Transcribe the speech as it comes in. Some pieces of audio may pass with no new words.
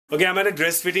Okay, I'm at a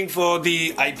dress fitting for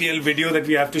the IPL video that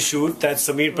we have to shoot. That's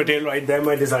Sameer Patel right there,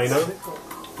 my designer.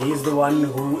 He's the one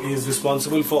who is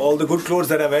responsible for all the good clothes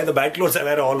that I wear. The bad clothes I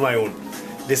wear are all my own.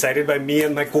 Decided by me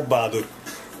and my cook Bahadur.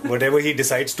 Whatever he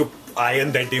decides to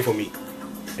iron that day for me.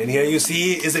 And here you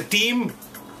see is a team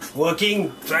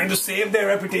working, trying to save their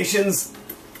reputations.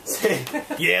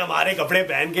 ये हमारे कपड़े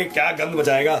पहन के क्या गंद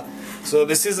बचाएगा. So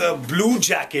this is a blue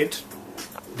jacket.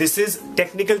 This is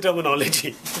technical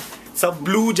terminology. It's a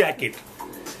blue jacket.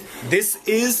 This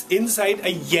is inside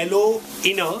a yellow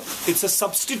inner. It's a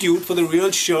substitute for the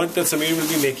real shirt that Sameer will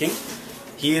be making.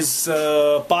 He is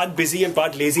part busy and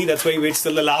part lazy. That's why he waits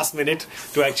till the last minute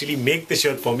to actually make the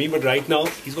shirt for me. But right now,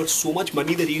 he's got so much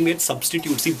money that he can get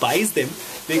substitutes. He buys them,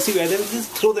 makes you wear them, and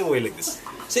just throw them away like this.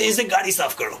 Say, "Is a gaadi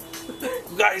saaf karo?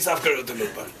 Gaadi saaf karo to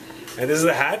look par." And this is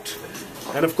a hat.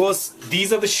 And of course,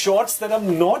 these are the shorts that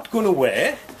I'm not going to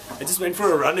wear. I just went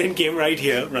for a run and came right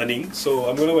here running. So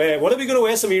I'm going to wear... What are we going to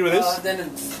wear, Sameer, with this?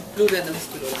 Denims. Blue denims.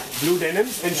 Blue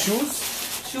denims and shoes?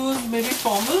 Shoes maybe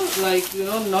formal, like, you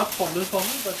know, not formal,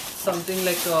 but something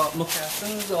like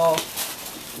moccasins or...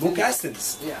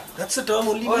 Moccasins? Yeah. That's a term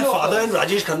only my father and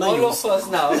Rajesh Khanna use. All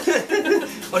loafers now.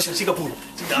 Or Shashi Kapoor.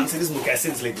 She dances with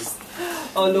moccasins like this.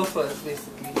 Or loafers,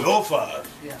 basically. Loafer?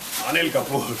 Yeah. Anil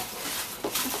Kapoor.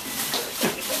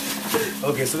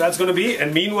 Okay, so that's going to be,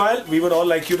 and meanwhile, we would all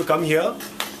like you to come here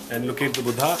and look at the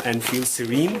Buddha and feel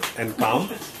serene and calm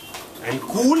and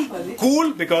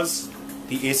cool because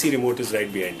the AC remote is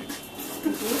right behind it.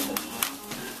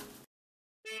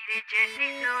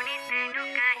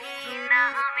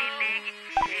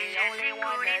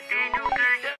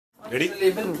 Ready?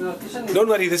 Don't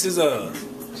worry, this is a...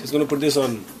 She's going to put this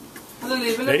on. The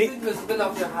label Ready? is visible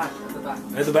of your hat at the back.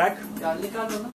 At the back? Yeah,